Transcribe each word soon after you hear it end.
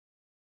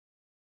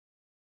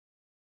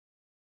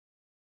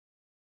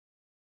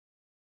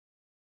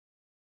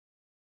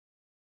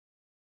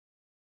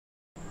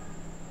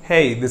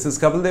Hey, this is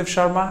Kapil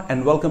Sharma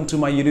and welcome to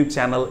my YouTube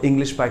channel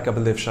English by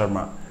Kapil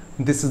Sharma.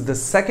 This is the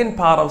second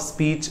part of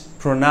speech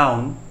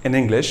pronoun in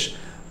English.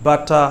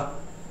 But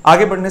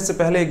आगे बढ़ने से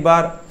पहले एक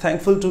बार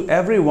thankful to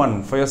everyone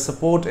for your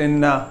support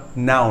in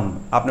noun.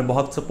 आपने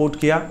बहुत support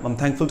किया. I'm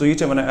thankful to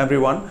each and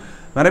everyone.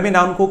 मैंने भी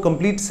नाउन को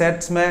कंप्लीट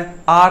सेट्स में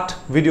 8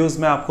 वीडियोस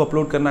में आपको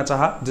अपलोड करना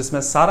चाहा, जिसमें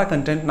सारा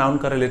कंटेंट नाउन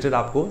का रिलेटेड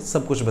आपको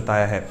सब कुछ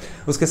बताया है.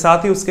 उसके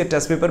साथ ही उसके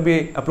टेस्ट पेपर भी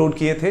अपलोड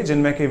किए थे,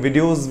 जिनमें के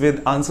videos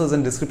with answers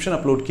and description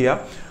upload किया,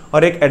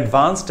 और एक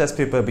एडवांस टेस्ट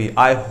पेपर भी.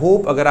 आई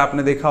होप अगर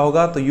आपने देखा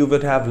होगा तो you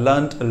will have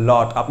learned a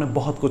lot. आपने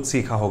बहुत कुछ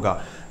सीखा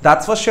होगा.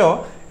 That's for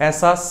sure.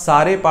 ऐसा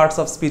सारे पार्ट्स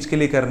ऑफ स्पीच के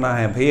लिए करना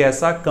है भाई,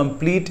 ऐसा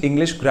कंप्लीट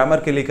इंग्लिश ग्रामर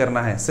के लिए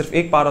करना है, सिर्फ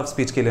एक पार्ट ऑफ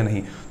स्पीच के लिए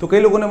नहीं. तो कई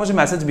लोगों ने मुझे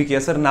मैसेज भी किया,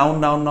 सर नाउन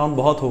नाउन नाउन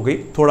बहुत हो गई,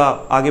 थोड़ा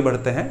आगे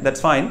बढ़ते हैं.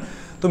 That's fine.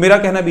 तो मेरा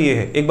कहना भी ये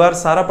है, एक बार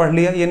सारा पढ़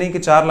लिया, ये नहीं कि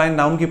 4 लाइन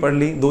नाउन की पढ़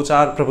ली,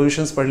 2-4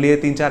 प्रपोजिशंस पढ़ लिए,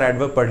 3-4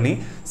 एडवर्ब पढ़ ली.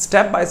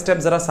 स्टेप बाय स्टेप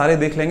जरा सारे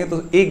देख लेंगे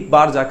तो एक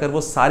बार जाकर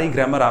वो सारी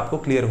ग्रामर आपको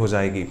क्लियर हो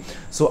जाएगी.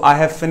 सो I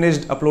have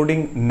finished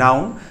uploading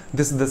noun.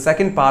 This is the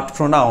second part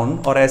pronoun,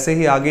 और ऐसे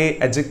ही आगे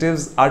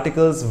एडजेक्टिव्स,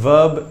 आर्टिकल्स,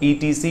 वर्ब,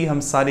 ईटीसी हम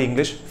सारी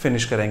इंग्लिश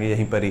फिनिश करेंगे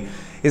यहीं पर ही.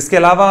 इसके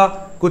अलावा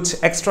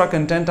कुछ एक्स्ट्रा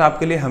कंटेंट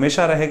आपके लिए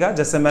हमेशा रहेगा.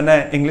 जैसे मैंने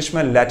इंग्लिश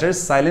में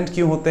लेटर्स साइलेंट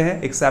क्यों होते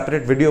हैं एक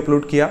सेपरेट वीडियो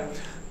अपलोड किया.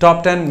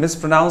 Top 10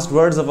 मिसप्रोनाउंस्ड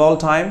words of all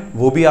time,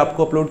 वो भी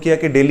आपको अपलोड किया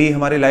कि डेली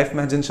हमारी लाइफ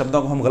में जिन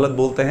शब्दों को हम गलत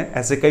बोलते हैं,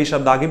 ऐसे कई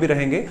शब्द आगे भी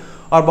रहेंगे.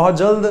 और बहुत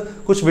जल्द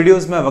कुछ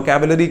वीडियोस में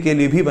वोकैबुलरी के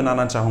लिए भी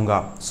बनाना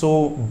चाहूंगा. सो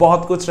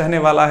बहुत कुछ रहने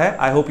वाला है.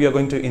 I hope you are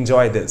going to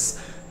enjoy this.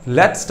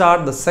 Let's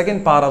start the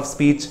second part of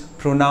speech,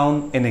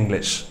 pronoun in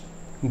English.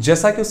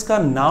 जैसा कि उसका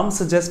नाम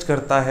सजेस्ट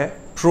करता है,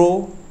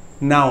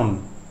 प्रोनाउन.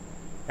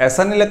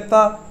 ऐसा नहीं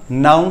लगता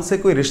नाउन से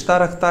कोई रिश्ता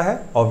रखता है?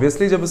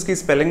 ऑब्वियसली जब उसकी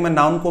स्पेलिंग में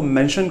नाउन को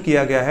मेंशन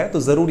किया गया है तो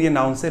जरूर ये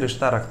नाउन से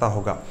रिश्ता रखता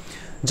होगा.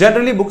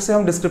 जनरली बुक से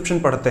हम डिस्क्रिप्शन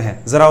पढ़ते हैं,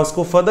 जरा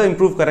उसको फर्दर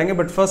इंप्रूव करेंगे.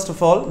 But first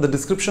of all the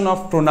description of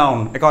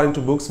pronoun according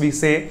to books we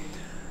से,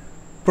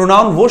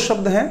 प्रोनाउन वो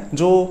शब्द हैं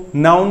जो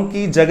नाउन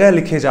की जगह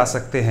लिखे जा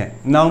सकते हैं,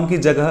 नाउन की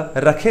जगह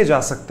रखे जा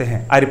सकते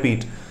हैं. I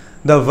repeat,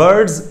 the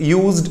words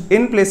used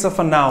in place of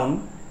a noun,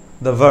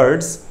 the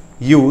words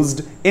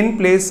used in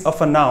place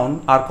of a noun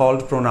are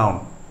called pronoun.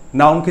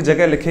 Noun की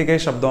जगह लिखे गए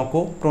शब्दों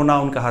को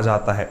प्रोनाउन कहा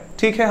जाता है.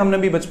 ठीक है, हमने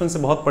भी बचपन से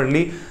बहुत पढ़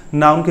ली,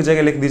 नाउन की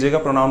जगह लिख दीजिएगा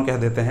प्रोनाउन कह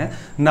देते हैं,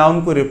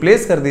 नाउन को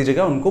रिप्लेस कर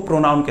दीजिएगा उनको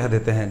प्रोनाउन कह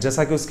देते हैं,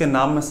 जैसा कि उसके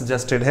नाम में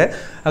सजेस्टेड है.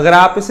 अगर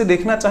आप इसे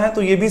देखना चाहें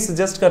तो ये भी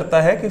सजेस्ट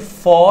करता है कि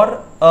फॉर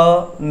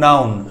अ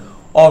नाउन.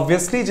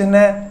 ऑब्वियसली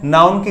जिन्हें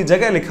नाउन की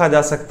जगह लिखा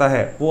जा सकता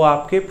है वो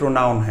आपके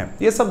प्रोनाउन हैं.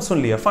 ये सब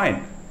सुन लिया, फाइन.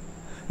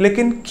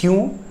 लेकिन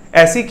क्यों,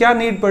 ऐसी क्या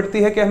नीड पड़ती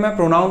है कि हमें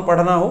प्रोनाउन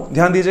पढ़ना हो?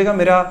 ध्यान दीजिएगा,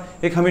 मेरा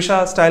एक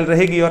हमेशा स्टाइल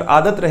रहेगी और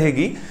आदत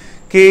रहेगी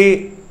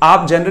कि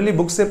आप जनरली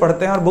बुक से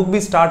पढ़ते हैं और बुक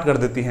भी स्टार्ट कर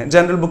देती हैं.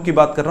 जनरल बुक की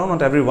बात कर रहा हूं,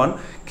 नॉट एवरीवन,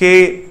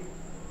 कि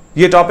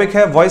ये टॉपिक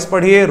है, वॉइस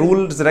पढ़िए,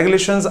 रूल्स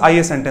रेगुलेशंस,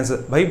 आइए सेंटेंस.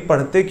 भाई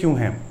पढ़ते क्यों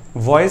हैं?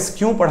 वॉइस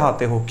क्यों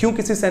पढ़ाते हो? क्यों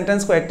किसी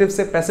सेंटेंस को एक्टिव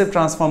से पैसिव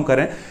ट्रांसफॉर्म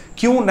करें?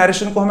 क्यों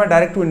नरेशन को हमें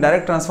डायरेक्ट टू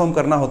इनडायरेक्ट ट्रांसफॉर्म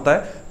करना होता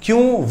है?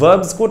 क्यों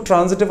वर्ब्स को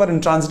ट्रांजिटिव और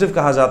इंट्रांजिटिव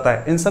कहा जाता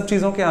है? इन सब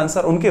चीजों के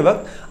आंसर उनके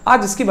वक्त.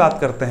 आज इसकी बात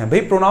करते हैं.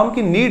 भाई प्रोनाउन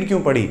की नीड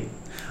क्यों पड़ी?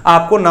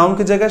 आपको नाउन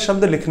की जगह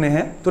शब्द लिखने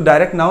हैं तो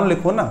डायरेक्ट नाउन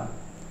लिखो ना,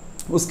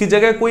 उसकी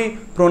जगह कोई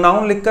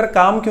प्रोनाउन लिखकर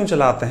काम क्यों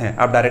चलाते हैं?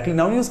 आप डायरेक्टली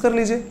नाउन यूज कर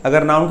लीजिए.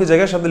 अगर नाउन की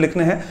जगह शब्द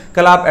लिखने हैं,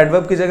 कल आप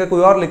एडवर्ब की जगह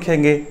कोई और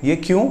लिखेंगे, ये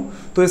क्यों?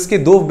 तो इसके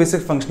 2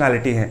 बेसिक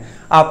फंक्शनैलिटी हैं.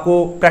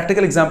 आपको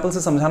प्रैक्टिकल एग्जांपल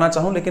से समझाना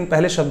चाहूं, लेकिन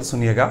पहले शब्द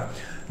सुनिएगा.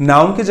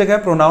 नाउन की जगह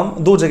प्रोनाउन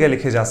 2 जगह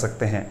लिखे जा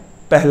सकते हैं.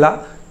 पहला,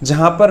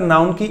 जहां पर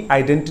नाउन की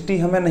आइडेंटिटी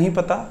हमें नहीं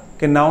पता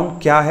कि नाउन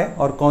क्या है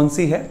और कौन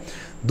सी है.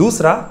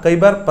 दूसरा, कई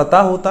बार पता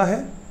होता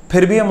है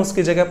फिर भी हम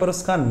उसकी जगह पर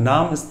उसका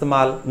नाम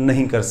इस्तेमाल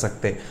नहीं कर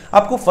सकते.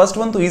 आपको फर्स्ट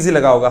वन तो इजी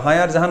लगा होगा, हाँ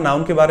यार जहां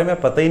नाउन के बारे में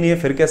पता ही नहीं है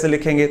फिर कैसे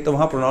लिखेंगे, तो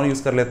वहां प्रोनाउन यूज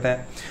कर लेते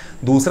हैं.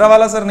 दूसरा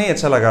वाला सर नहीं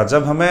अच्छा लगा,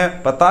 जब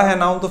हमें पता है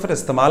नाउन तो फिर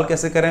इस्तेमाल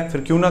कैसे करें?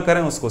 फिर क्यों ना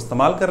करें, उसको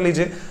इस्तेमाल कर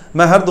लीजिए.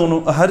 मैं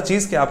हर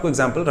चीज के आपको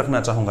एग्जांपल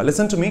रखना चाहूंगा.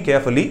 Listen to me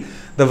carefully.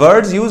 The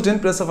words used in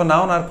place of a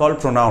noun are called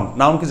pronoun.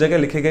 Noun की जगह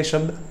लिखे गए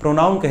शब्द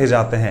प्रोनाउन कहे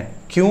जाते हैं.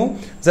 क्यों?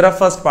 जरा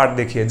फर्स्ट पार्ट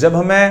देखिए. जब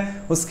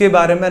हमें उसके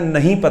बारे में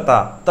नहीं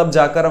पता तब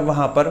जाकर हम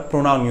वहां पर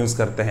प्रोनाउन यूज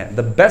करते हैं. The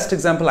best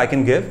example I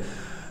can give,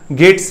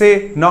 gate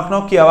से नॉक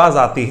नॉक की आवाज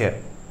आती है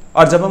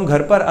और जब हम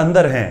घर पर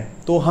अंदर हैं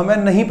तो हमें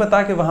नहीं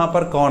पता कि वहां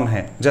पर कौन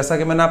है. जैसा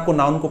कि मैंने आपको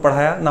नाउन को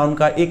पढ़ाया, नाउन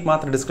का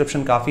एकमात्र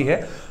डिस्क्रिप्शन काफी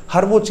है.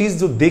 हर वो चीज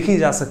जो देखी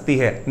जा सकती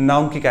है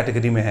नाउन की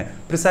कैटेगरी में है.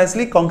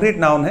 प्रिसाइसली कॉन्क्रीट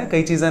नाउन है,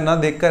 कई चीजें ना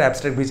देखकर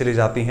एब्स्ट्रैक्ट भी चली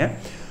जाती हैं.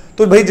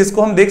 तो भाई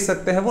जिसको हम देख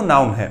सकते हैं वो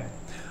नाउन है.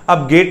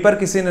 अब गेट पर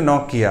किसी ने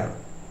नॉक किया,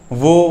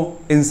 वो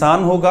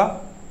इंसान होगा,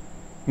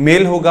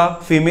 मेल होगा,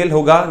 फीमेल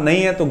होगा,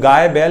 नहीं है तो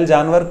गाय, बैल,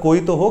 जानवर कोई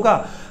तो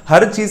होगा.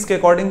 हर चीज के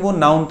अकॉर्डिंग वो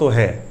नाउन तो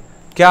है.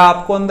 क्या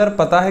आपको अंदर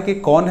पता है कि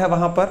कौन है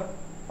वहां पर?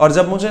 और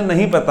जब मुझे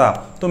नहीं पता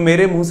तो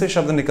मेरे मुंह से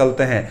शब्द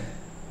निकलते हैं,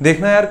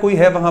 देखना यार कोई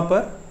है वहां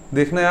पर,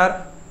 देखना यार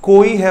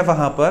कोई है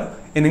वहां पर.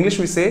 इन इंग्लिश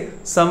वी से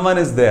समवन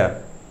इज देयर.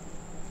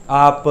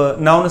 आप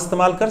नाउन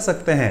इस्तेमाल कर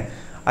सकते हैं.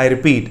 आई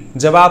रिपीट,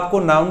 जब आपको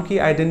नाउन की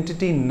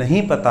आइडेंटिटी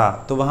नहीं पता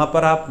तो वहां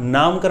पर आप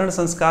नामकरण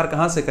संस्कार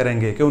कहां से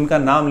करेंगे कि उनका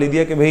नाम ले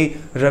दिया कि भाई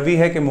रवि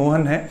है कि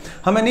मोहन है,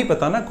 हमें नहीं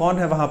पता ना कौन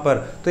है वहां पर,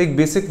 तो एक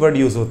बेसिक वर्ड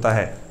यूज होता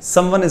है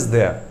someone is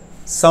there,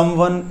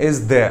 someone is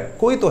there,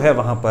 कोई तो है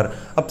वहां पर।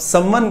 अब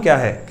समवन क्या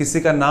है, किसी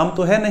का नाम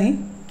तो है नहीं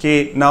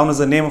कि noun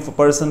is a name of a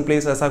person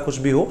place ऐसा कुछ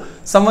भी हो,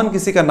 समवन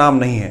किसी का नाम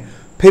नहीं है।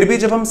 फिर भी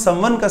जब हम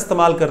समवन का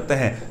इस्तेमाल करते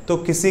हैं तो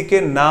किसी के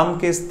नाम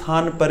के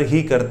स्थान पर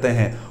ही करते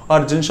हैं,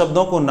 और जिन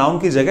शब्दों को नाउन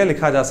की जगह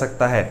लिखा जा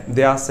सकता है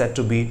they are said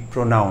to be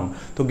pronoun.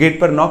 तो गेट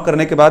पर नॉक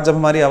करने के बाद जब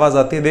हमारी आवाज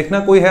आती है, देखना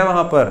कोई है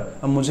वहां पर,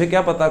 अब मुझे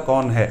क्या पता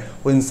कौन है,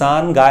 वो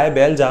इंसान, गाय,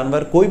 बैल,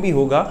 जानवर कोई भी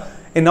होगा,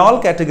 इन ऑल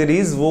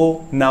कैटेगरीज वो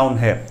नाउन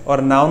है।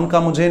 और नाउन का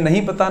मुझे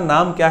नहीं पता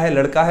नाम क्या है,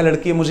 लड़का है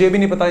लड़की है, मुझे भी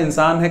नहीं पता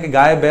इंसान है कि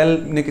गाय बैल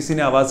ने किसी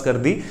ने आवाज कर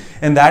दी,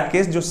 इन दैट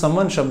केस जो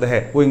समवन शब्द है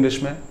वो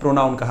इंग्लिश में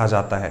प्रोनाउन कहा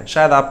जाता है।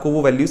 शायद आपको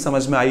वो वैल्यू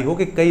समझ में आई हो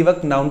कि कई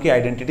वक्त नाउन की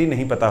आइडेंटिटी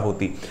नहीं पता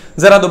होती।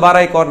 जरा दोबारा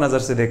एक और नजर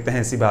से देखते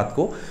हैं इसी बात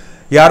को।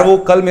 यार वो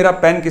कल मेरा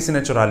पेन किसी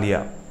ने चुरा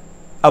लिया,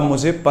 अब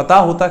मुझे पता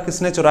होता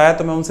किसने चुराया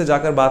तो मैं उनसे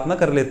जाकर बात ना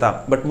कर लेता,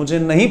 बट मुझे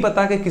नहीं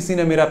पता कि किसी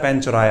ने मेरा पेन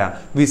चुराया,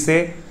 वी से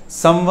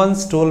someone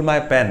stole my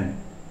pen.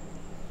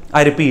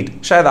 I repeat,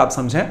 शायद आप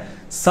समझें,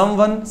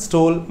 समवन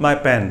स्टोल माई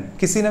पेन,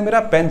 किसी ने मेरा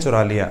पेन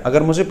चुरा लिया।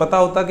 अगर मुझे पता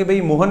होता कि भाई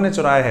मोहन ने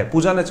चुराया है,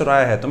 पूजा ने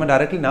चुराया है, तो मैं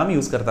डायरेक्टली नाम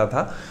यूज करता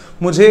था।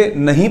 मुझे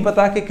नहीं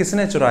पता कि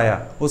किसने चुराया,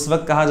 उस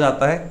वक्त कहा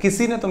जाता है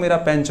किसी ने तो मेरा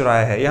पेन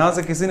चुराया है, यहां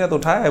से किसी ने तो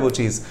उठाया है वो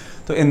चीज।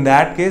 तो इन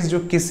दैट केस जो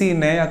किसी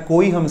ने या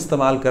कोई हम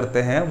इस्तेमाल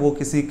करते हैं वो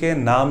किसी के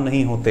नाम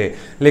नहीं होते,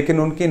 लेकिन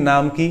उनके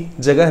नाम की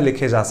जगह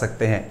लिखे जा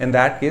सकते हैं। In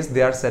that case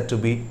they are said to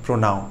be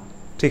pronoun.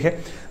 ठीक है,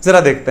 जरा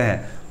देखते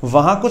हैं,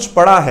 वहां कुछ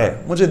पड़ा है,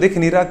 मुझे दिख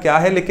नहीं रहा क्या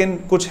है, लेकिन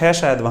कुछ है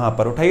शायद वहां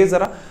पर, उठाइए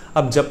जरा।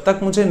 अब जब तक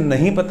मुझे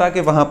नहीं पता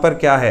कि वहां पर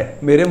क्या है,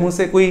 मेरे मुंह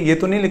से कोई ये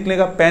तो नहीं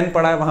निकलेगा पेन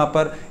पड़ा है वहां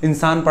पर,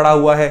 इंसान पड़ा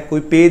हुआ है, कोई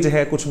पेज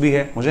है, कुछ भी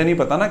है, मुझे नहीं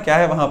पता ना क्या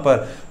है वहां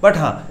पर। बट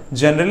हाँ,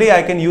 generally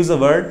I can use a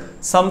word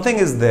something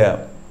is there,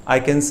 I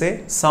can say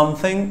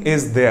something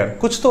is there,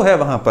 कुछ तो है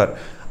वहां पर।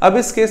 अब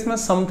इस केस में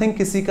समथिंग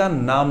किसी का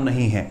नाम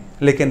नहीं है,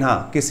 लेकिन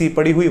हाँ किसी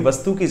पड़ी हुई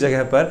वस्तु की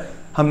जगह पर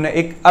हमने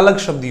एक अलग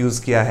शब्द यूज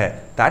किया है,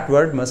 that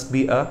word must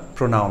be a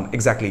pronoun.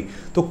 Exactly,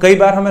 तो कई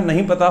बार हमें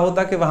नहीं पता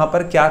होता कि वहां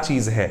पर क्या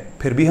चीज है,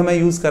 फिर भी हमें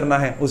यूज करना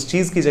है उस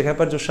चीज की जगह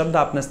पर जो शब्द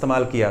आपने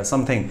इस्तेमाल किया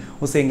समथिंग,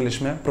 उसे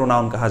इंग्लिश में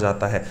प्रोनाउन कहा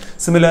जाता है।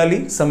 सिमिलरली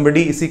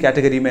समबडी इसी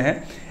कैटेगरी में है,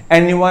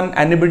 एनीवन,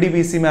 एनीबडी भी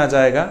इसी में आ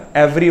जाएगा,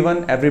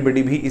 एवरीवन,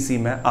 एवरीबडी भी इसी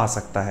में आ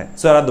सकता है।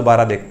 जरा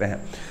दोबारा देखते हैं,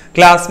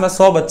 क्लास में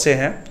 100 बच्चे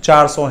हैं,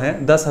 400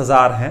 हैं,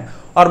 10,000 हैं,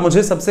 और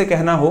मुझे सबसे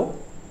कहना हो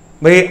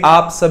भाई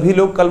आप सभी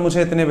लोग कल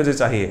मुझे इतने बजे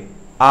चाहिए,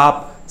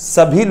 आप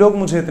सभी लोग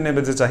मुझे इतने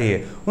बजे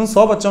चाहिए। उन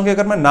 100 बच्चों के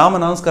अगर मैं नाम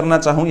अनाउंस करना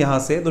चाहूं यहां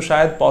से, तो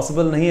शायद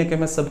पॉसिबल नहीं है कि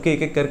मैं सबके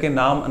एक एक करके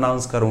नाम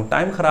अनाउंस करूं,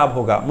 टाइम खराब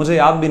होगा, मुझे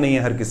याद भी नहीं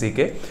है हर किसी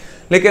के।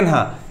 लेकिन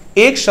हाँ,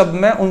 एक शब्द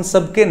में उन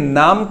सबके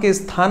नाम के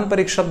स्थान पर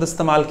एक शब्द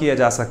इस्तेमाल किया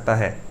जा सकता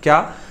है।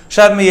 क्या?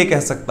 शायद मैं ये कह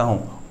सकता हूं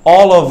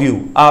ऑल ऑफ यू,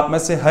 आप में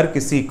से हर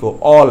किसी को,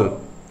 ऑल।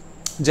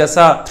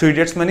 जैसा 3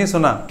 इडियट्स में नहीं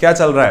सुना क्या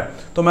चल रहा है,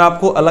 तो मैं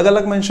आपको अलग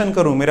अलग मेंशन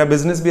करूं, मेरा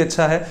बिजनेस भी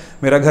अच्छा है,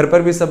 मेरा घर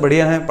पर भी सब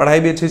बढ़िया है, पढ़ाई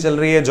भी अच्छी चल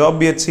रही है, जॉब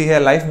भी अच्छी है,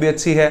 लाइफ भी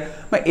अच्छी है,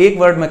 मैं एक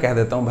वर्ड में कह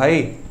देता हूं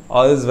भाई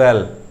all is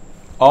well,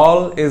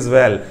 all is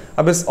well.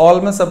 अब इस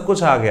ऑल में सब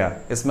कुछ आ गया,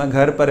 इसमें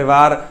घर,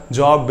 परिवार,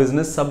 जॉब,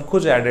 बिजनेस सब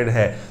कुछ एडेड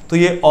है, तो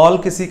ये ऑल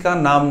किसी का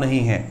नाम नहीं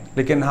है,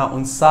 लेकिन हाँ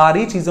उन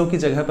सारी चीजों की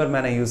जगह पर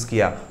मैंने यूज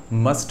किया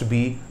मस्ट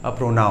बी अ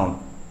प्रोनाउन।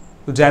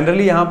 तो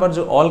जनरली यहां पर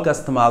जो ऑल का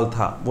इस्तेमाल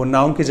था वो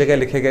नाउन की जगह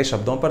लिखे गए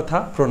शब्दों पर था,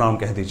 प्रोनाउन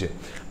कह दीजिए।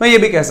 मैं ये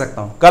भी कह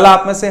सकता हूं कल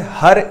आप में से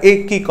हर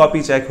एक की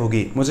कॉपी चेक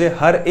होगी, मुझे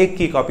हर एक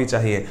की कॉपी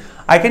चाहिए,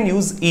 I can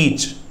use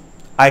each,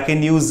 I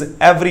can use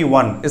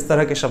everyone, इस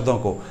तरह के शब्दों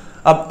को।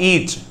 अब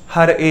ईच,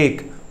 हर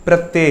एक,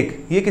 प्रत्येक,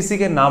 ये किसी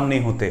के नाम नहीं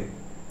होते,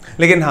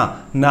 लेकिन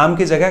हाँ नाम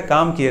की जगह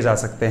काम किए जा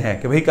सकते हैं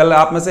कि भाई कल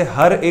आप में से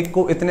हर एक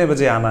को इतने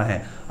बजे आना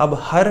है। अब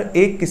हर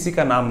एक किसी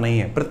का नाम नहीं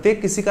है,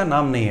 प्रत्येक किसी का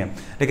नाम नहीं है,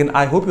 लेकिन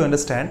आई होप यू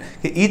अंडरस्टैंड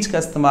कि ईच का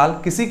इस्तेमाल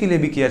किसी के लिए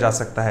भी किया जा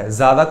सकता है,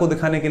 ज्यादा को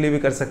दिखाने के लिए भी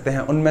कर सकते हैं,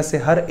 उनमें से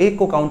हर एक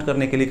को काउंट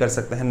करने के लिए कर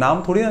सकते हैं।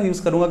 नाम थोड़ी ना यूज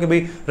करूंगा कि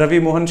भाई रवि,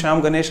 मोहन,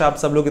 श्याम, गणेश आप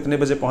सब लोग इतने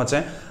बजे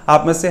पहुंचे,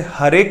 आप में से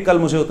हर एक कल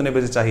मुझे उतने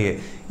बजे चाहिए।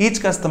 ईच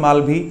का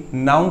इस्तेमाल भी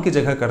नाउन की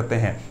जगह करते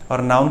हैं,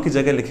 और नाउन की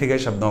जगह लिखे गए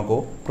शब्दों को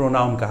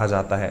प्रोनाउन कहा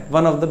जाता है,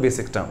 one of the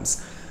basic terms.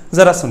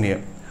 जरा सुनिए,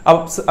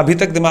 अब अभी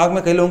तक दिमाग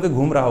में कई लोगों के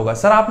घूम रहा होगा,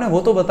 सर आपने वो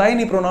तो बताया ही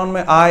नहीं प्रोनाउन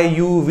में, आई,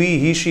 you, we,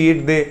 he, she,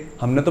 it, दे,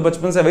 हमने तो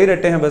बचपन से वही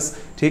रटे हैं बस।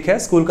 ठीक है,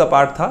 स्कूल का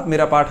पार्ट था,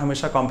 मेरा पार्ट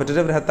हमेशा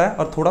कॉम्पिटिटिव रहता है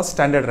और थोड़ा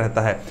स्टैंडर्ड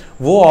रहता है।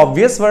 वो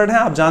ऑब्वियस वर्ड है,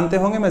 आप जानते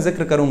होंगे, मैं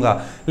जिक्र करूंगा,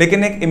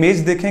 लेकिन एक इमेज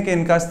देखें कि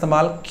इनका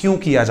इस्तेमाल क्यों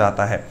किया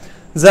जाता है।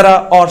 जरा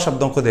और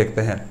शब्दों को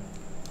देखते हैं।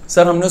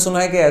 सर हमने सुना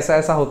है कि ऐसा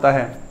ऐसा होता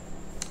है,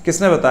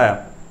 किसने बताया?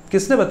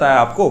 किसने बताया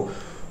आपको?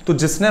 तो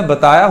जिसने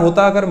बताया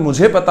होता, अगर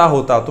मुझे पता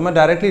होता तो मैं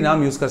डायरेक्टली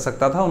नाम यूज कर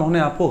सकता था, उन्होंने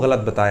आपको गलत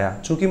बताया।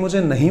 चूंकि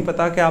मुझे नहीं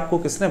पता कि आपको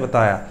किसने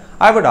बताया,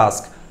 I would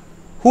ask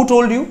who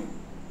told you,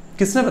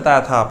 किसने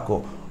बताया था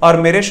आपको, और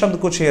मेरे शब्द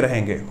कुछ ये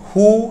रहेंगे,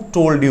 हु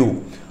टोल्ड यू।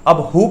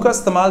 अब हु का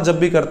इस्तेमाल जब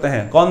भी करते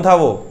हैं, कौन था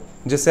वो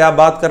जिससे आप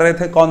बात कर रहे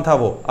थे, कौन था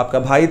वो? आपका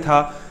भाई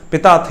था,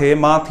 पिता थे,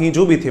 माँ थी,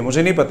 जो भी थे,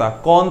 मुझे नहीं पता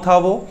कौन था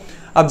वो।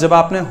 अब जब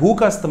आपने हु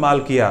का इस्तेमाल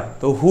किया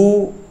तो हु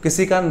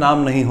किसी का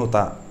नाम नहीं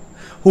होता,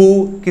 हु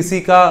किसी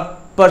का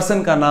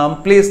पर्सन का नाम,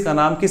 प्लेस का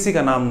नाम, किसी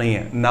का नाम नहीं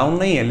है, नाउन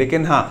नहीं है।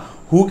 लेकिन हाँ,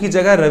 हु की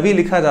जगह रवि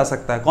लिखा जा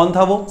सकता है। कौन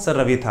था वो? सर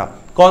रवि था।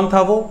 कौन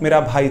था वो?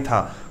 मेरा भाई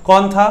था।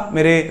 कौन था?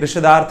 मेरे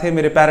रिश्तेदार थे,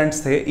 मेरे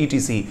पेरेंट्स थे,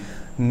 ईटीसी।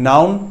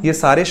 नाउन ये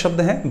सारे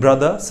शब्द हैं,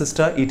 ब्रदर,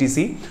 सिस्टर,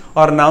 ईटीसी।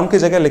 और नाउन की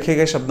जगह लिखे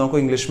गए शब्दों को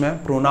इंग्लिश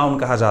में प्रोनाउन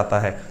कहा जाता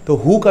है। तो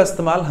हु का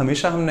इस्तेमाल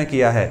हमेशा हमने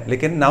किया है,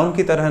 लेकिन नाउन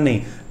की तरह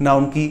नहीं,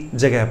 नाउन की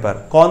जगह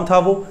पर। कौन था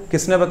वो?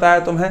 किसने बताया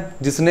तुम्हें?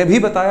 जिसने भी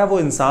बताया वो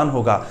इंसान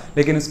होगा,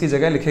 लेकिन उसकी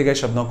जगह लिखे गए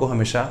शब्दों को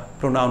हमेशा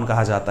प्रोनाउन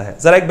कहा जाता है।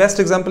 जरा एक बेस्ट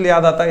एग्जाम्पल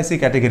याद आता है इसी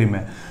कैटेगरी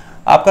में।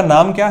 आपका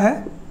नाम क्या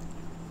है?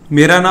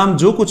 मेरा नाम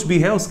जो कुछ भी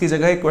है उसकी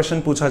जगह एक क्वेश्चन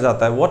पूछा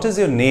जाता है, what is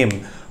your name?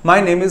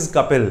 My name is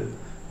Kapil.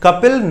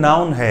 Kapil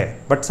noun है,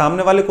 बट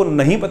सामने वाले को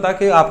नहीं पता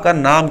कि आपका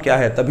नाम क्या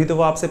है, तभी तो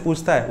वो आपसे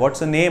पूछता है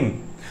व्हाट्स योर नेम।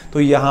 तो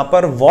यहां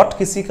पर व्हाट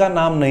किसी का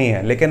नाम नहीं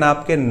है, लेकिन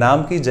आपके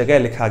नाम की जगह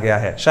लिखा गया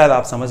है। शायद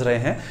आप समझ रहे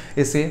हैं,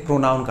 इसे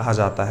प्रोनाउन कहा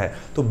जाता है।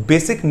 तो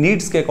बेसिक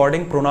नीड्स के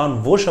अकॉर्डिंग प्रोनाउन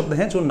वो शब्द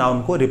हैं जो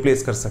नाउन को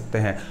रिप्लेस कर सकते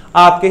हैं।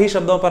 आपके ही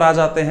शब्दों पर आ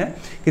जाते हैं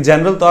कि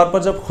जनरल तौर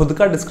पर जब खुद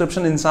का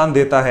डिस्क्रिप्शन इंसान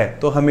देता है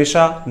तो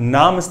हमेशा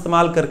नाम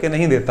इस्तेमाल करके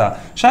नहीं देता,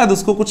 शायद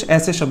उसको कुछ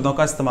ऐसे शब्दों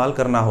का इस्तेमाल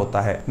करना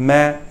होता है।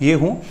 मैं ये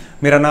हूं,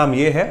 मेरा नाम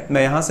ये है,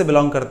 मैं यहां से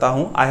बिलोंग करता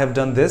हूं, I have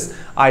done this,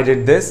 I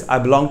did this, I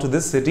belong to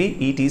this city,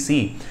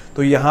 etc.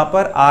 तो यहां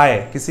पर आई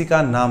किसी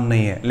का नाम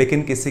नहीं है,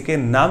 लेकिन किसी के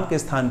नाम के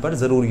स्थान पर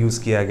जरूर यूज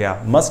किया गया,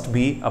 मस्ट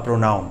बी अ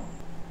प्रोनाउन।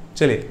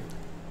 चलिए,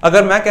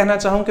 अगर मैं कहना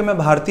चाहूं कि मैं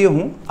भारतीय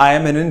हूं, आई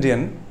एम एन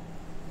इंडियन,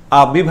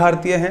 आप भी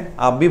भारतीय हैं,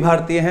 आप भी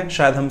भारतीय हैं,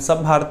 शायद हम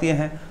सब भारतीय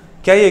हैं,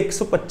 क्या ये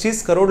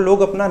 125 करोड़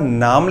लोग अपना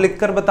नाम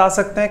लिखकर बता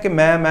सकते हैं कि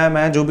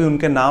मैं जो भी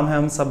उनके नाम है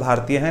हम सब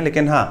भारतीय हैं?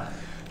 लेकिन हाँ,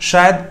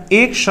 शायद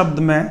एक शब्द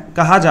में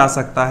कहा जा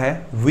सकता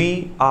है वी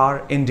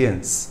आर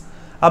इंडियंस।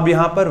 अब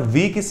यहां पर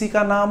वी किसी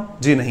का नाम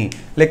जी नहीं,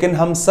 लेकिन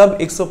हम सब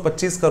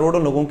 125 करोड़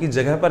लोगों की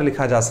जगह पर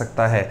लिखा जा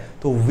सकता है।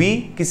 तो वी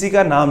किसी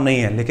का नाम नहीं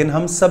है, लेकिन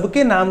हम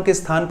सबके नाम के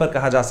स्थान पर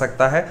कहा जा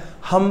सकता है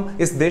हम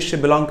इस देश से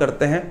बिलोंग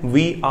करते हैं,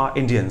 we are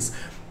Indians.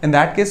 In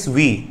that case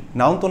we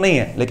noun तो नहीं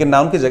है, लेकिन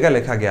नाउन की जगह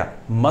लिखा गया,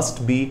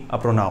 मस्ट बी अ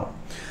प्रोनाउन।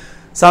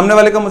 सामने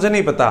वाले का मुझे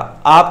नहीं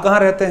पता, आप कहां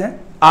रहते हैं,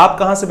 आप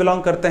कहां से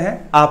बिलोंग करते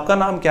हैं, आपका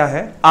नाम क्या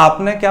है,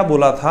 आपने क्या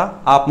बोला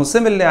था, आप मुझसे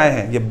मिलने आए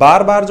हैं, ये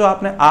बार बार जो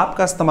आपने आप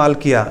का इस्तेमाल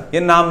किया, ये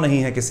नाम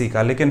नहीं है किसी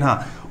का, लेकिन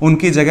हाँ,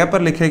 उनकी जगह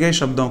पर लिखे गए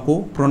शब्दों को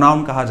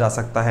प्रोनाउन कहा जा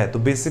सकता है। तो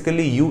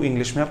बेसिकली यू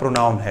इंग्लिश में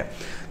प्रोनाउन है।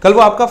 कल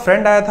वो आपका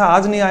फ्रेंड आया था,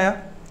 आज नहीं आया,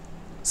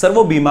 सर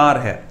वो बीमार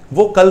है,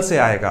 वो कल से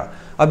आएगा।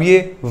 अब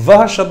ये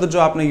वह शब्द जो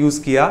आपने यूज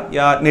किया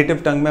या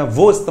नेटिव टंग में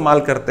वो इस्तेमाल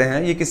करते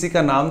हैं, ये किसी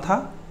का नाम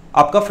था?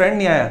 आपका फ्रेंड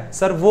नहीं आया,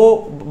 सर वो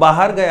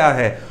बाहर गया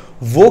है,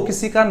 वो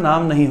किसी का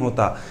नाम नहीं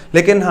होता,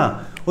 लेकिन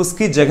हाँ,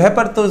 उसकी जगह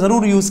पर तो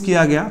जरूर यूज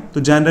किया गया।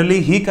 तो जनरली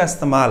ही का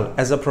इस्तेमाल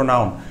एज अ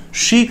प्रोनाउन,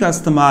 शी का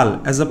इस्तेमाल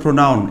एज अ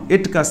प्रोनाउन,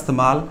 इट का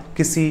इस्तेमाल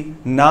किसी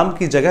नाम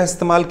की जगह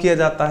इस्तेमाल किया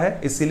जाता है,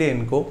 इसीलिए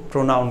इनको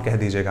प्रोनाउन कह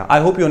दीजिएगा।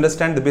 I hope you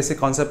understand the basic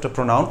concept of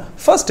pronoun.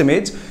 First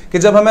image कि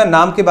जब हमें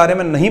नाम के बारे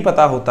में नहीं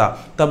पता होता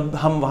तब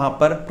हम वहां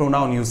पर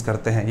प्रोनाउन यूज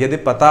करते हैं, यदि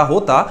पता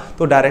होता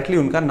तो डायरेक्टली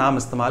उनका नाम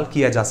इस्तेमाल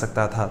किया जा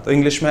सकता था। तो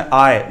इंग्लिश में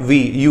आई,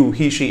 we, you,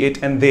 he, she,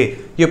 it and they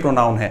ये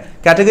प्रोनाउन है।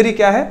 कैटेगरी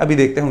क्या है अभी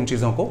देखते हैं उन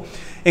चीजों को।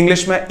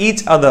 इंग्लिश में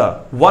ईच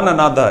अदर, वन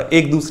अनदर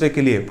एक दूसरे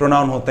के लिए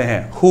प्रोनाउन होते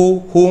हैं। हु,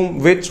 हुम,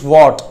 विच,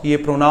 व्हाट ये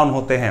प्रोनाउन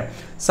होते हैं।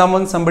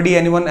 Someone, somebody,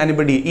 anyone,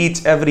 anybody,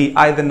 each, every,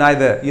 either,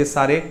 neither ये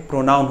सारे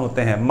प्रोनाउन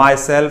होते हैं। My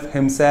self,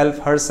 himself,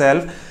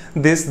 herself,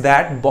 this,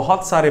 that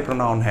बहुत सारे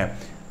प्रोनाउन हैं।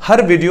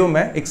 हर वीडियो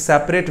में एक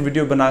सेपरेट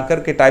वीडियो बनाकर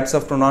के टाइप्स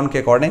ऑफ प्रोनाउन के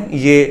अकॉर्डिंग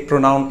ये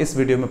प्रोनाउन इस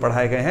वीडियो में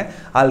पढ़ाए गए हैं।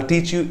 I will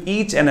teach you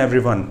each and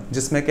everyone,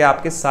 जिसमें कि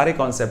आपके सारे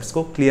कॉन्सेप्ट्स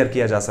को क्लियर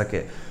किया जा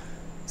सके।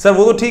 सर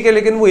वो तो ठीक है,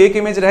 लेकिन वो एक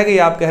इमेज रह गई।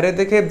 आप कह रहे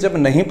थे कि जब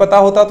नहीं पता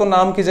होता तो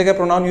नाम की जगह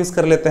प्रोनाउन यूज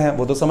कर लेते हैं,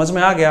 वो तो समझ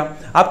में आ गया।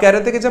 आप कह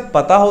रहे थे कि जब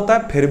पता होता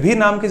है फिर भी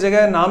नाम की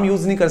जगह नाम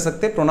यूज नहीं कर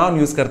सकते, प्रोनाउन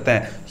यूज करते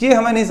हैं, ये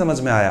हमें नहीं समझ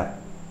में आया।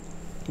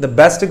 The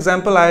best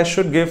example I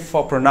should give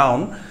for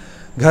pronoun,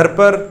 घर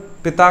पर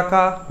पिता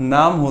का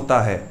नाम होता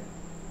है,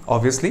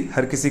 ऑब्वियसली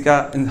हर किसी का,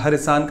 हर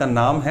इंसान का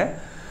नाम है,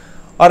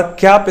 और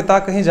क्या पिता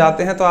कहीं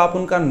जाते हैं तो आप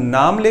उनका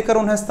नाम लेकर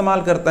उन्हें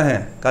इस्तेमाल करते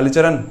हैं?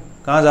 कालीचरण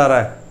कहाँ जा रहा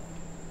है?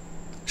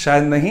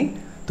 शायद नहीं।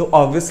 तो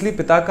ऑब्वियसली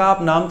पिता का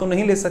आप नाम तो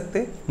नहीं ले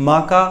सकते,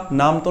 माँ का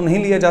नाम तो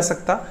नहीं लिया जा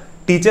सकता,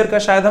 टीचर का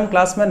शायद हम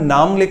क्लास में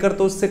नाम लेकर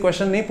तो उससे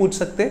क्वेश्चन नहीं पूछ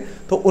सकते,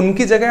 तो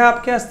उनकी जगह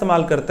आप क्या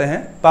इस्तेमाल करते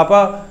हैं?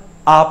 पापा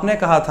आपने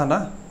कहा था ना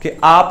कि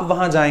आप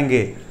वहां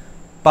जाएंगे,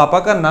 पापा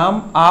का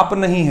नाम आप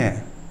नहीं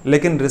है,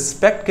 लेकिन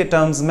रिस्पेक्ट के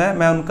टर्म्स में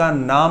मैं उनका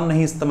नाम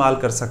नहीं इस्तेमाल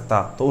कर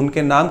सकता, तो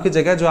उनके नाम की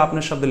जगह जो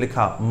आपने शब्द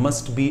लिखा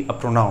मस्ट बी अ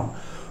प्रोनाउन।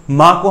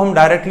 माँ को हम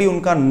डायरेक्टली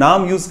उनका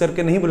नाम यूज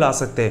करके नहीं बुला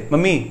सकते,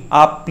 मम्मी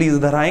आप प्लीज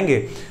इधर आएंगे।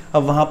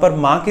 अब वहां पर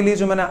माँ के लिए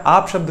जो मैंने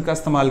आप शब्द का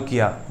इस्तेमाल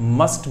किया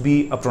must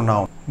be a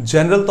pronoun.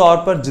 General तौर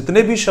पर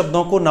जितने भी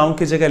शब्दों को नाउन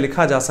की जगह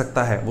लिखा जा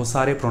सकता है वो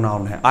सारे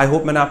प्रोनाउन हैं। आई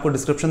होप मैंने आपको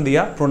डिस्क्रिप्शन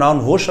दिया। प्रोनाउन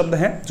वो शब्द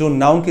हैं जो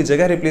नाउन की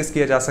जगह रिप्लेस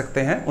किए जा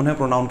सकते हैं, उन्हें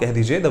प्रोनाउन कह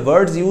दीजिए। The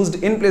words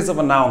used in place of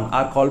a noun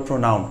are called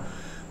pronoun.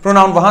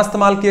 Pronoun वहां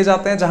इस्तेमाल किए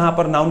जाते हैं जहां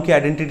पर नाउन की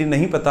आइडेंटिटी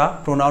नहीं पता,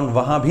 प्रोनाउन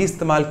वहां भी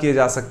इस्तेमाल किए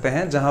जा सकते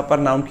हैं जहां पर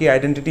नाउन की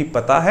आइडेंटिटी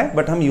पता है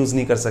बट हम यूज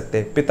नहीं कर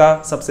सकते। पिता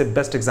सबसे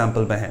बेस्ट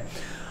एग्जाम्पल में है।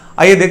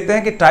 आइए देखते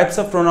हैं कि टाइप्स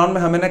ऑफ प्रोनाउन में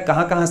हमें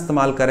कहां कहां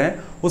इस्तेमाल करें।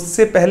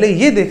 उससे पहले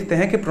ये देखते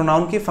हैं कि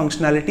प्रोनाउन की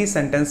फंक्शनैलिटी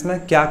सेंटेंस में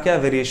क्या क्या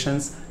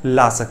वेरिएशंस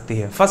ला सकती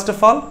है। First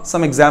of all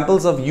some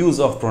examples of use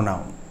of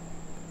pronoun.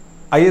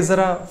 आइए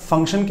जरा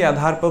फंक्शन के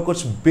आधार पर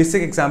कुछ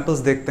बेसिक एग्जांपल्स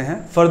देखते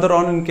हैं, फर्दर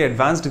ऑन इनके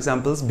एडवांस्ड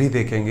एग्जांपल्स भी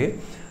देखेंगे।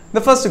 The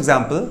first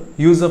example,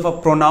 use of a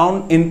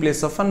pronoun in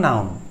place of a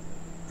noun.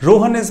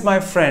 Rohan is my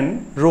friend,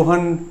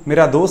 Rohan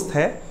मेरा दोस्त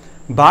है।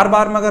 बार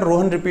बार मैं अगर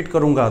रोहन रिपीट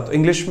करूंगा तो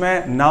इंग्लिश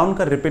में नाउन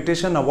का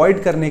रिपीटेशन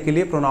अवॉइड करने के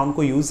लिए प्रोनाउन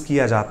को यूज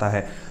किया जाता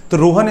है। तो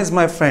Rohan is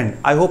my friend,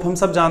 I hope हम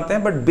सब जानते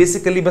हैं, बट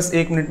बेसिकली बस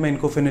 1 मिनट में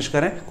इनको फिनिश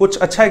करें। कुछ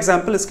अच्छा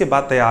एग्जाम्पल इसके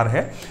बाद तैयार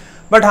है,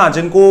 बट हाँ,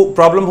 जिनको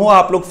प्रॉब्लम हो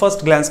आप लोग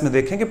फर्स्ट ग्लैंस में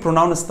देखें कि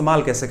प्रोनाउन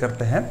इस्तेमाल कैसे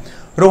करते हैं।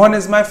 Rohan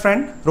is my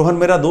friend, Rohan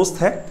मेरा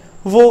दोस्त है,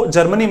 वो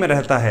जर्मनी में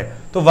रहता है।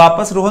 तो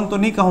वापस रोहन तो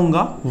नहीं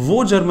कहूंगा,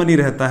 वो जर्मनी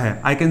रहता है।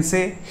 I can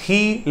say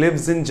he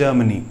lives in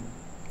Germany,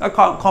 a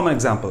common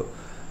example.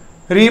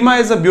 Reema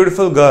is a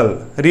beautiful girl,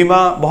 Reema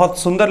बहुत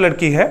सुंदर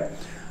लड़की है।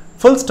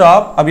 Full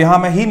stop. अब यहां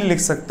मैं ही नहीं लिख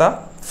सकता,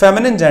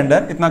 फेमिनिन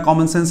जेंडर, इतना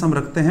कॉमन सेंस हम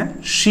रखते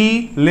हैं।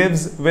 She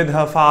lives with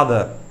her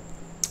father,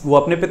 वो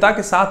अपने पिता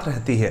के साथ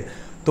रहती है।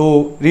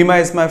 तो Reema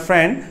is my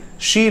friend,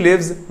 she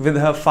lives with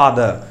her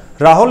father.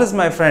 Rahul is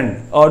my friend,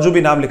 और जो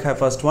भी नाम लिखा है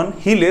first one,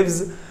 he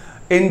lives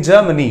in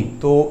Germany.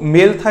 तो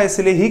मेल था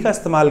इसलिए ही का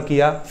इस्तेमाल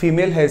किया,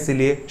 फीमेल है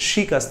इसलिए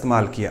शी का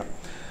इस्तेमाल किया।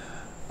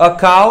 A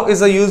cow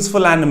is a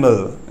useful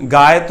animal,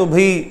 गाय तो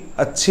भाई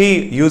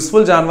अच्छी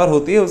यूजफुल जानवर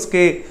होती है,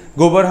 उसके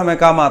गोबर हमें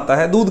काम आता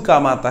है, दूध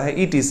काम आता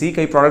है, ईटीसी।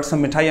 कई प्रोडक्ट्स हम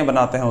मिठाइयां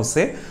बनाते हैं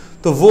उससे,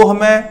 तो वो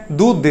हमें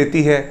दूध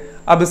देती है।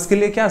 अब इसके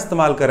लिए क्या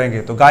इस्तेमाल करेंगे?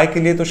 तो गाय के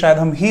लिए तो शायद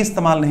हम ही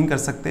इस्तेमाल नहीं कर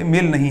सकते,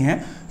 मेल नहीं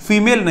है,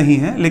 फीमेल नहीं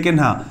है, लेकिन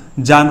हाँ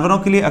जानवरों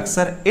के लिए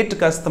अक्सर इट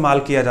का इस्तेमाल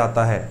किया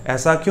जाता है।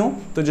 ऐसा क्यों?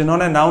 तो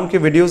जिन्होंने नाउन के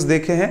वीडियोस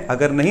देखे हैं,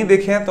 अगर नहीं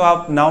देखे हैं तो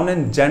आप नाउन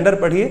एंड जेंडर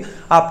पढ़िए,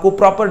 आपको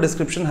प्रॉपर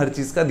डिस्क्रिप्शन हर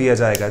चीज का दिया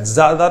जाएगा।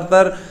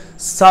 ज्यादातर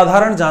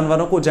साधारण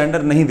जानवरों को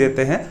जेंडर नहीं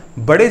देते हैं,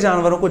 बड़े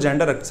जानवरों को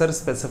जेंडर अक्सर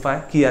स्पेसिफाई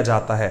किया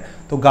जाता है।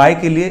 तो गाय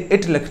के लिए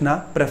इट लिखना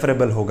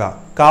प्रेफरेबल होगा।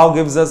 Cow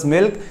gives us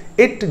milk,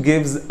 it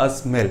gives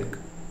us milk.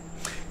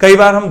 कई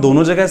बार हम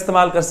दोनों जगह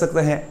इस्तेमाल कर सकते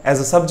हैं, as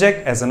a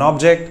subject, as an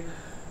object.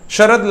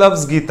 Sharad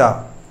loves Gita,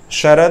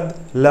 Sharad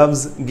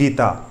loves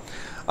Gita.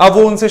 अब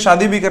वो उनसे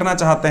शादी भी करना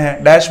चाहते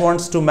हैं, dash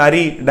wants to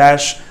marry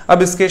dash.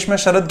 अब इस केस में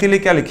शरद के लिए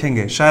क्या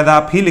लिखेंगे? शायद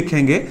आप ही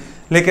लिखेंगे,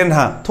 लेकिन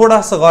हाँ थोड़ा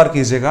सा गौर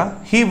कीजिएगा।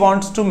 ही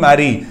वांट्स टू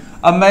मैरी,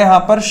 अब मैं यहां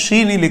पर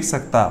शी नहीं लिख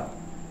सकता,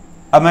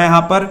 अब मैं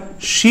यहां पर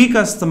शी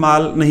का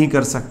इस्तेमाल नहीं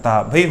कर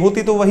सकता। भाई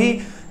होती तो वही,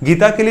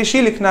 गीता के लिए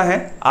शी लिखना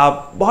है।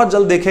 आप बहुत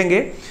जल्द देखेंगे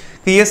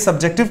कि ये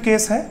सब्जेक्टिव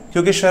केस है,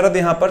 क्योंकि शरद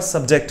यहां पर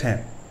सब्जेक्ट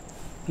हैं,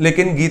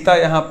 लेकिन गीता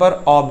यहां पर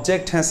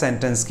ऑब्जेक्ट है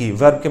सेंटेंस की।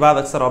 वर्ब के बाद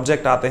अक्सर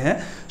ऑब्जेक्ट आते हैं,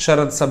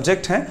 शरद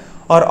सब्जेक्ट हैं।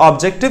 और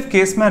ऑब्जेक्टिव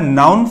केस में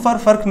नाउन पर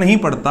फर्क नहीं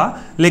पड़ता,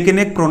 लेकिन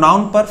एक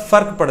प्रोनाउन पर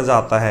फर्क पड़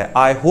जाता है।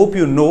 आई होप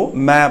यू नो,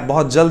 मैं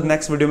बहुत जल्द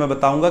नेक्स्ट वीडियो में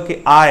बताऊंगा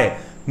कि आई,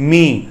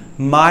 मी,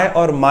 माय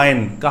और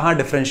माइन कहां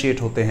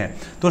डिफरेंशिएट होते हैं।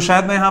 तो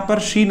शायद मैं यहां पर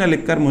शी न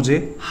लिखकर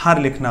मुझे हर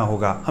लिखना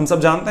होगा। हम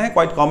सब जानते हैं,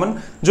 क्वाइट कॉमन।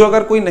 जो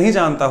अगर कोई नहीं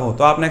जानता हो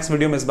तो आप नेक्स्ट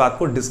वीडियो में इस बात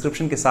को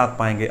डिस्क्रिप्शन के साथ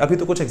पाएंगे। अभी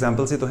तो कुछ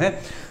एग्जांपल्स ही तो हैं।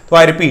 तो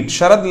I repeat,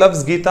 Sharad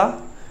loves Gita,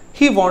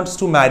 he wants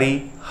to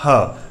marry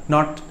her,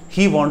 not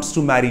he wants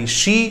to marry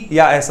she,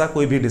 या ऐसा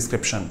कोई भी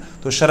डिस्क्रिप्शन।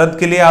 तो शरद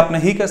के लिए आपने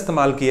ही का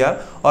इस्तेमाल किया,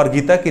 और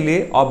गीता के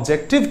लिए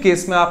ऑब्जेक्टिव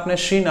केस में आपने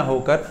शी ना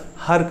होकर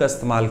हर का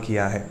इस्तेमाल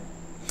किया है।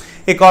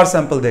 एक और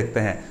सैंपल देखते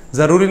हैं।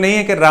 जरूरी नहीं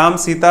है कि राम,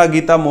 सीता,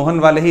 गीता, मोहन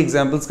वाले ही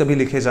एग्जाम्पल्स कभी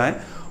लिखे जाएं।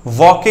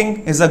 Walking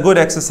is a good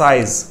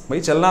exercise, भाई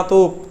चलना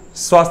तो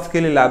स्वास्थ्य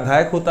के लिए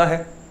लाभदायक होता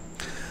है।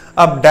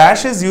 अब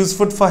dash is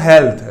useful for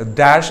health,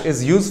 dash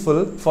is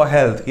useful for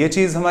health, ये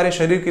चीज हमारे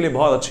शरीर के लिए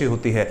बहुत अच्छी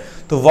होती है।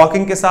 तो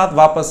वॉकिंग के साथ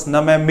वापस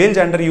ना मैं मेल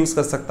जेंडर यूज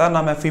कर सकता,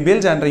 ना मैं फीमेल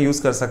जेंडर यूज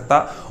कर सकता।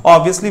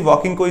 ऑब्वियसली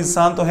वॉकिंग कोई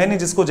इंसान तो है नहीं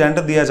जिसको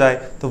जेंडर दिया जाए,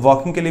 तो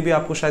वॉकिंग के लिए भी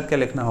आपको शायद क्या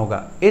लिखना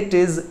होगा? It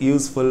is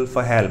useful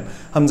for help.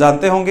 हम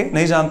जानते होंगे,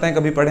 नहीं जानते हैं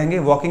कभी पढ़ेंगे।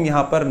 वॉकिंग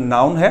यहाँ पर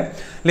नाउन है,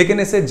 लेकिन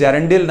इसे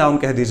जेरेंडियल नाउन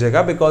कह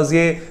दीजिएगा, बिकॉज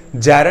ये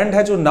जेरेंड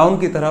है जो नाउन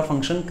की तरह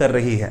फंक्शन कर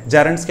रही है।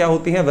 जेरेंड्स क्या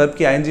होती है? वर्ब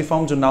की आईएनजी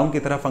फॉर्म जो नाउन की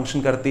तरह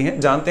फंक्शन करती है।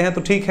 जानते हैं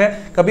तो ठीक है,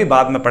 कभी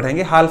बाद में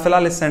पढ़ेंगे। हाल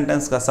फिलहाल इस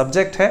सेंटेंस का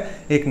सब्जेक्ट है,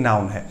 एक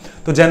नाउन है।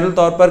 तो जनरल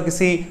तौर पर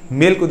किसी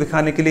मेल को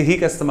दिखाने के लिए ही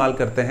का इस्तेमाल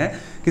करते हैं,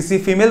 किसी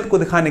फीमेल को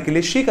दिखाने के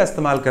लिए शी का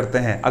इस्तेमाल करते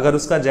हैं। अगर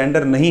उसका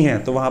जेंडर नहीं है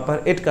तो वहां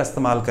पर इट का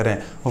इस्तेमाल करें।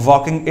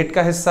 वॉकिंग इट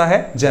का हिस्सा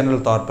है जनरल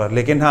तौर पर,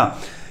 लेकिन हाँ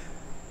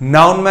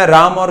नाउन में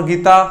राम और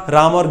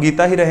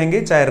गीता ही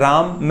रहेंगे। चाहे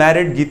राम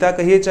मैरिड गीता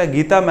कहिए, चाहे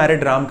गीता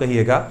मैरिड राम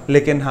कहिएगा,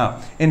 लेकिन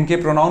हाँ इनके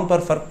प्रोनाउन पर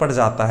फर्क पड़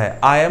जाता है।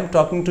 I am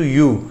talking to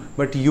you,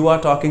 but you are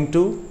talking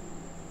to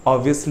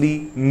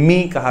obviously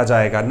मी कहा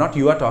जाएगा, not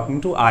you are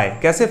talking to आई।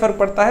 कैसे फर्क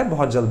पड़ता है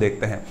बहुत जल्द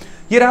देखते हैं।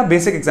 ये रहा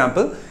बेसिक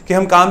एग्जांपल कि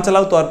हम काम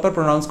चलाऊ तौर पर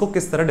प्रोनाउंस को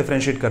किस तरह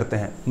डिफरेंशिएट करते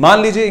हैं।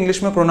 मान लीजिए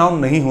इंग्लिश में प्रोनाउन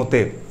नहीं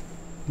होते,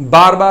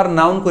 बार बार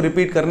नाउन को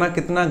रिपीट करना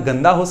कितना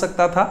गंदा हो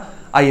सकता था।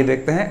 आइए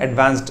देखते हैं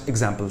एडवांस्ड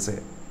एग्जांपल से।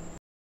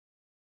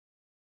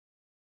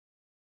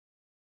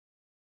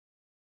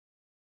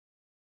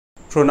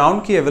 प्रोनाउन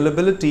की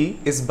अवेलेबिलिटी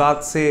इस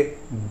बात से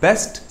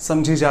बेस्ट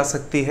समझी जा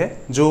सकती है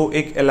जो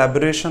एक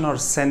एलैबोरेशन और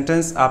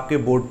सेंटेंस आपके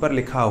बोर्ड पर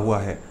लिखा हुआ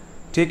है।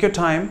 टेक योर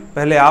टाइम,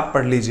 पहले आप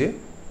पढ़ लीजिए।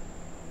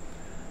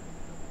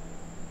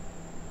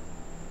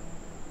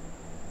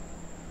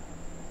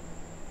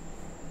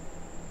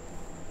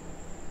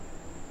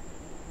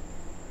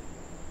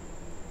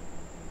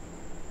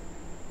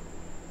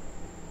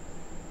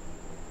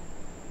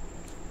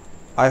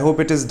 I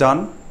hope it is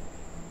done.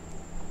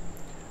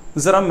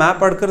 जरा मैं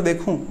पढ़कर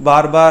देखूं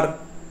बार बार,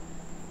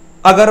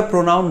 अगर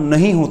प्रोनाउन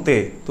नहीं होते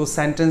तो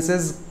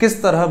सेंटेंसेस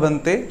किस तरह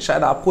बनते,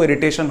 शायद आपको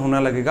इरिटेशन होने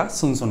लगेगा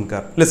सुन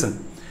सुनकर। Listen,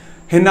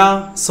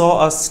 Hina saw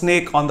a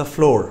snake on the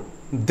floor.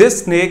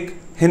 This snake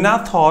Hina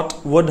thought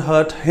would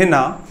hurt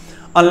Hina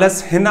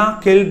unless Hina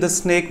killed the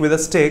snake with a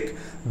stick.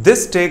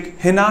 This stick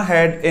Hina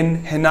had in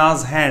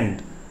Hina's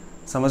hand.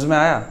 समझ में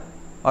आया?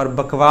 और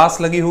बकवास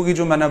लगी होगी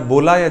जो मैंने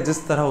बोला या जिस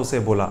तरह उसे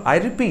बोला। आई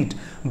रिपीट,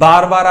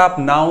 बार बार आप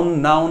नाउन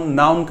नाउन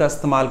नाउन का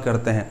इस्तेमाल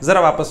करते हैं। जरा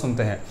वापस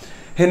सुनते हैं।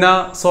 Hina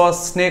saw a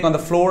snake on the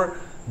floor.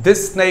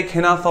 This snake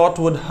Hina thought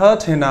would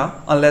hurt Hina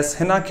unless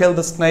Hina killed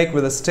the snake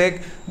with a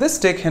stick. This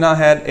stick Hina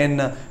had in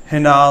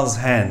Hina's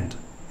hand.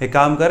 एक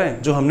काम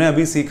करें, जो हमने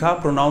अभी सीखा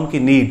प्रोनाउन की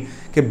नीड,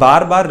 कि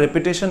बार बार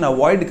रिपीटेशन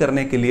अवॉइड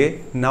करने के लिए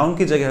नाउन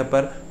की जगह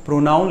पर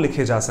प्रोनाउन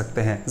लिखे जा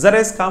सकते हैं। जरा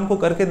इस काम को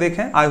करके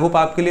देखें। आई होप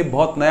आपके लिए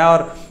बहुत नया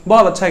और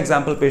बहुत अच्छा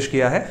एग्जाम्पल पेश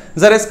किया है।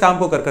 जरा इस काम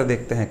को कर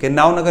देखते हैं कि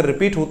नाउन अगर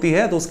रिपीट होती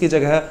है तो उसकी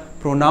जगह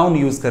प्रोनाउन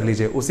यूज कर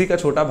लीजिए। उसी का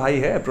छोटा भाई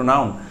है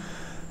pronoun.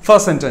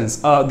 First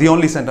sentence, the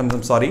only sentence, I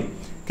am sorry,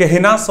 कि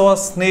Hina saw a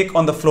snake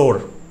on the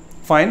floor.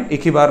 Fine,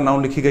 एक ही बार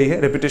नाउन लिखी गई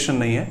है, रिपीटेशन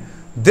नहीं है।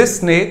 दिस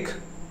स्नेक,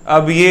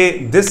 अब ये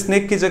दिस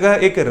स्नेक की जगह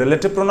एक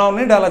रिलेटिव प्रोनाउन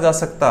नहीं डाला जा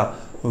सकता।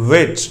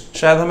 विच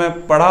शायद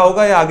हमें पढ़ा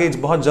होगा या आगे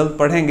बहुत जल्द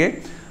पढ़ेंगे।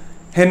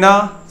 Hina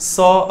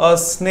saw a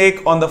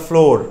snake on the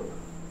floor.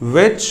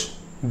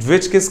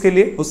 विच किसके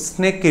लिए? उस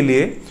स्नेक के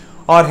लिए।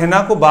 और हिना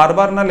को बार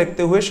बार ना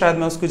लिखते हुए शायद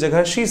मैं उसकी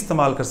जगह शी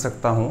इस्तेमाल कर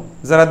सकता हूं।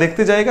 जरा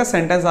देखते जाइएगा,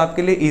 सेंटेंस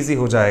आपके लिए इजी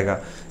हो जाएगा।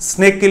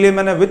 स्नेक के लिए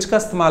मैंने विच का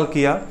इस्तेमाल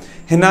किया,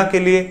 हिना के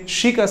लिए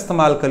शी का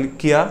इस्तेमाल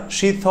किया।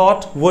 She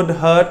thought would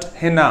hurt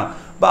Hina.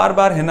 बार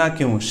बार हिना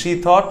क्यों?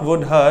 शी थॉट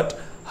वुड हर्ट,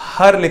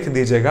 हर लिख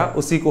दीजिएगा,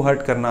 उसी को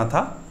हर्ट करना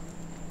था।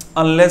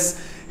 अनलेस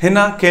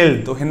हिना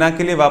किल्ड, तो हिना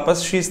के लिए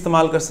वापस शी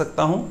इस्तेमाल कर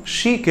सकता हूं,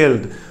 शी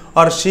किल्ड।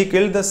 और शी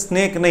किल्ड द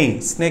स्नेक नहीं,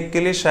 स्नेक के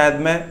लिए शायद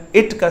मैं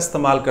इट का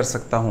इस्तेमाल कर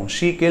सकता हूं,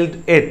 she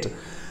killed it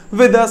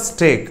with a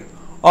stick.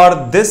 और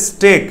दिस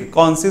स्टिक,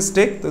 कौन सी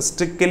स्टिक? तो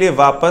स्टिक के लिए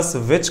वापस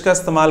विच का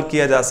इस्तेमाल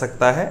किया जा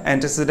सकता है,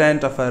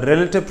 antecedent of a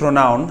relative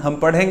pronoun. हम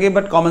पढ़ेंगे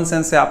बट कॉमन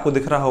सेंस से आपको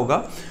दिख रहा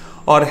होगा।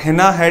 और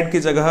हिना हैड की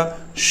जगह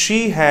she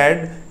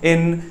had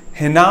in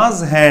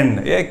Hina's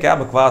hand. ये क्या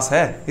बकवास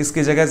है,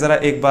 इसकी जगह जरा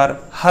एक बार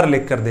हर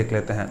लिख कर देख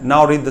लेते हैं।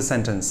 Now read the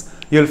sentence,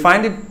 you will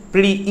find it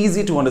pretty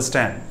easy to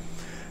understand.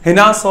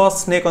 Hina saw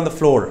snake on the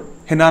floor.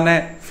 Hina ने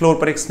फ्लोर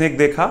पर एक स्नेक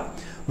देखा,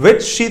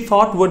 which she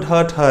thought would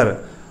hurt हर।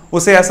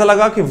 उसे ऐसा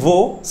लगा कि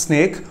वो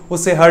स्नेक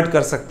उसे हर्ट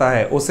कर सकता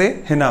है, उसे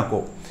हिना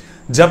को,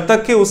 जब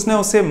तक कि उसने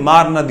उसे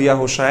मार ना दिया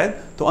हो शायद।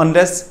 तो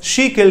unless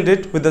she killed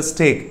it with a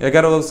stick,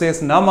 अगर उसे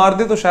ना मार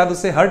दे तो शायद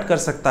उसे हर्ट कर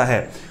सकता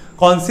है।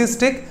 कौन सी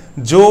स्टिक?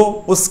 जो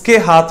उसके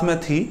हाथ में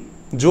थी,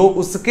 जो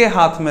उसके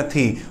हाथ में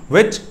थी,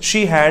 which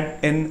she had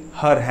in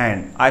her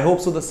hand. I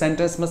hope so the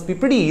sentence must be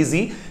pretty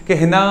easy कि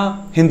हिना,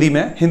 हिंदी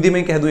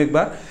में कह दूं एक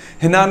बार,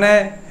 हिना ने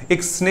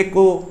एक स्नेक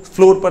को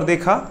फ्लोर पर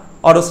देखा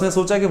और उसने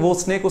सोचा कि वो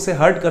स्नेक उसे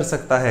हर्ट कर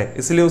सकता है,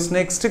 इसलिए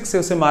उसने एक स्टिक से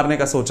उसे मारने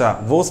का सोचा।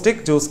 वो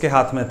स्टिक जो उसके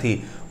हाथ में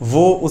थी,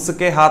 वो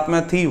उसके हाथ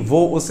में थी,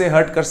 वो उसे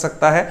हर्ट कर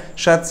सकता है।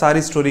 शायद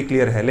सारी स्टोरी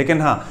क्लियर है,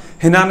 लेकिन हाँ,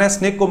 हिना ने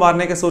स्नेक को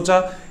मारने का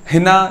सोचा।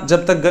 हिना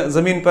जब तक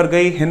जमीन पर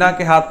गई, हिना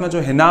के हाथ में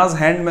जो हिनाज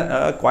हैंड में,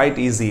 quite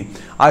easy.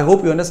 I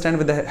hope you understand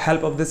with the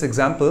help of this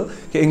example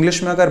कि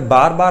इंग्लिश में अगर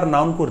बार बार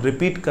नाउन को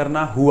रिपीट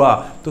करना हुआ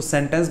तो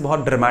सेंटेंस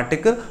बहुत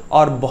ड्रामेटिक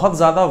और बहुत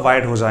ज्यादा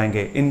वाइड हो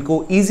जाएंगे।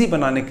 इनको ईजी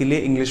बनाने के लिए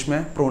इंग्लिश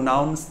में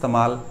प्रोनाउन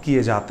इस्तेमाल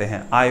किए जाते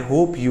हैं। I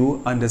hope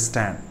you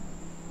understand.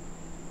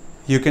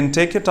 You can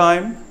take your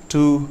time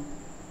to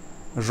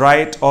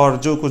right, और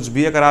जो कुछ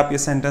भी अगर आप ये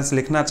सेंटेंस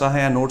लिखना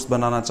चाहें या नोट्स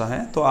बनाना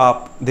चाहें तो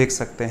आप देख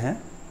सकते हैं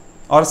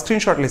और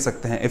स्क्रीनशॉट ले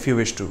सकते हैं if you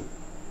wish to.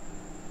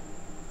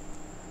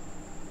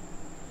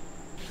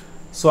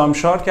 So I am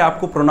sure कि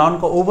आपको प्रोनाउन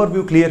का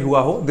ओवरव्यू क्लियर हुआ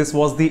हो। This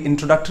was the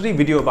introductory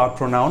video about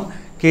pronoun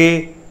के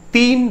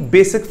 3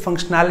 बेसिक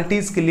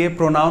फंक्शनैलिटीज के लिए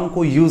प्रोनाउन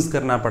को यूज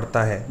करना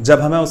पड़ता है।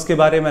 जब हमें उसके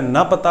बारे में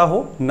ना पता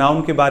हो,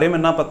 नाउन के बारे में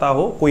ना पता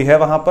हो, कोई है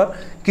वहां पर,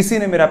 किसी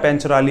ने मेरा पेन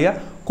चुरा लिया,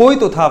 कोई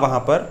तो था वहां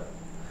पर,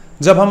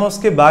 जब हम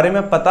उसके बारे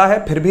में पता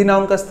है फिर भी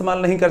नाउन का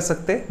इस्तेमाल नहीं कर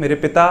सकते, मेरे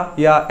पिता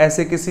या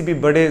ऐसे किसी भी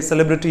बड़े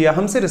सेलिब्रिटी या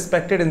हमसे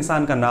रिस्पेक्टेड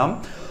इंसान का नाम।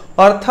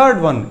 और third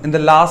one, in the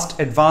last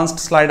advanced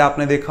slide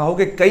आपने देखा हो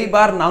कि कई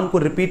बार नाउन को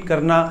रिपीट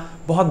करना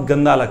बहुत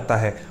गंदा लगता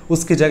है,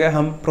 उसकी जगह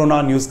हम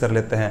प्रोनाउन यूज कर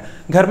लेते हैं।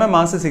 घर में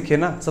माँ से सीखिए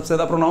ना, सबसे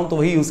ज्यादा प्रोनाउन तो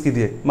वही यूज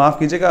कीजिए। माफ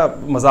कीजिएगा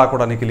मजाक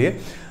उड़ाने के लिए,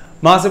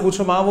 माँ से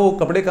पूछो माँ वो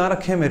कपड़े कहाँ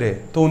रखे हैं मेरे,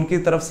 तो उनकी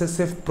तरफ से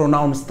सिर्फ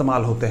प्रोनाउन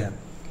इस्तेमाल होते हैं।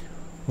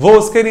 वो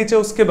उसके नीचे,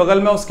 उसके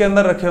बगल में, उसके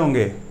अंदर रखे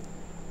होंगे,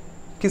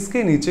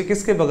 किसके नीचे,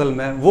 किसके बगल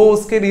में, वो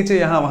उसके नीचे,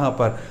 यहाँ वहां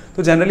पर।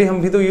 तो जनरली हम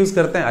भी तो यूज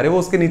करते हैं, अरे वो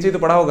उसके नीचे ही तो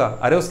पड़ा होगा,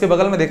 अरे उसके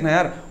बगल में देखना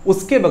यार,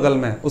 उसके बगल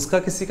में, उसका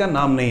किसी का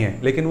नाम नहीं है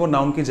लेकिन वो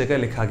नाउन की जगह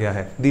लिखा गया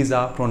है। These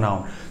are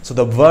pronoun. So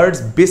the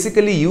words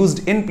basically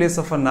used in place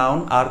of a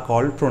noun are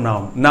called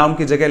pronoun. Noun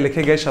की जगह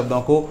लिखे गए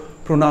शब्दों को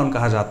प्रोनाउन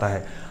कहा जाता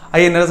है।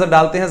 आइए नजर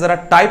डालते हैं जरा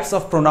टाइप्स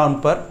ऑफ प्रोनाउन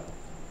पर।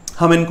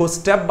 हम इनको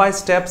step by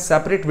step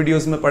separate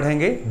videos में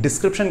पढ़ेंगे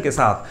डिस्क्रिप्शन के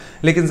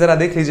साथ, लेकिन जरा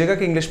देख लीजिएगा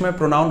कि इंग्लिश में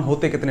प्रोनाउन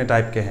होते कितने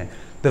टाइप के हैं।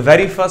 The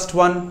very first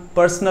one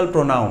personal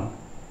pronoun,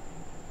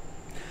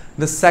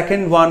 the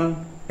second one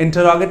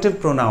interrogative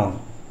pronoun,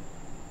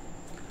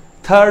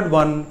 third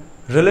one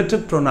relative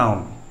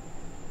pronoun,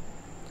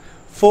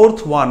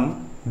 fourth one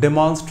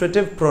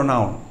demonstrative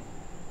pronoun,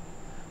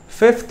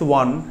 fifth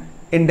one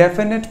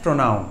indefinite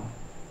pronoun,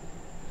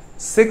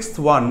 sixth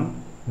one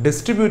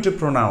distributive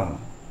pronoun,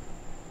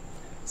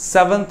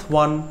 seventh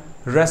one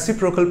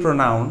reciprocal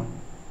pronoun,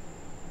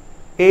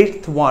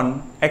 eighth one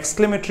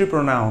exclamatory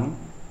pronoun,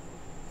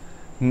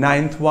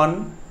 ninth one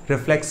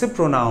reflexive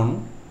pronoun,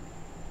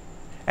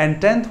 and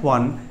 10th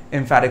one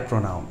emphatic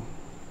pronoun.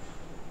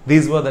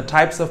 These were the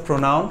types of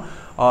pronoun.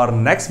 और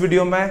next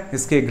video में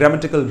इसके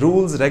grammatical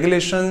rules,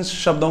 regulations,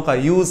 शब्दों का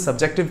use,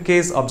 subjective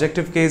case,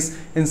 objective case,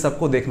 इन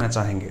सबको देखना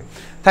चाहेंगे।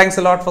 Thanks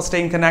a lot for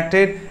staying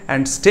connected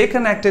and stay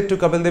connected to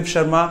Kapil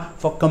Sharma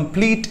for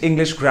complete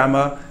English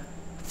grammar,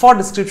 for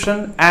description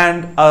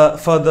and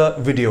further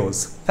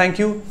videos.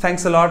 Thank you.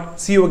 Thanks a lot.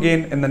 See you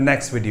again in the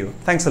next video.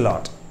 Thanks a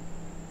lot.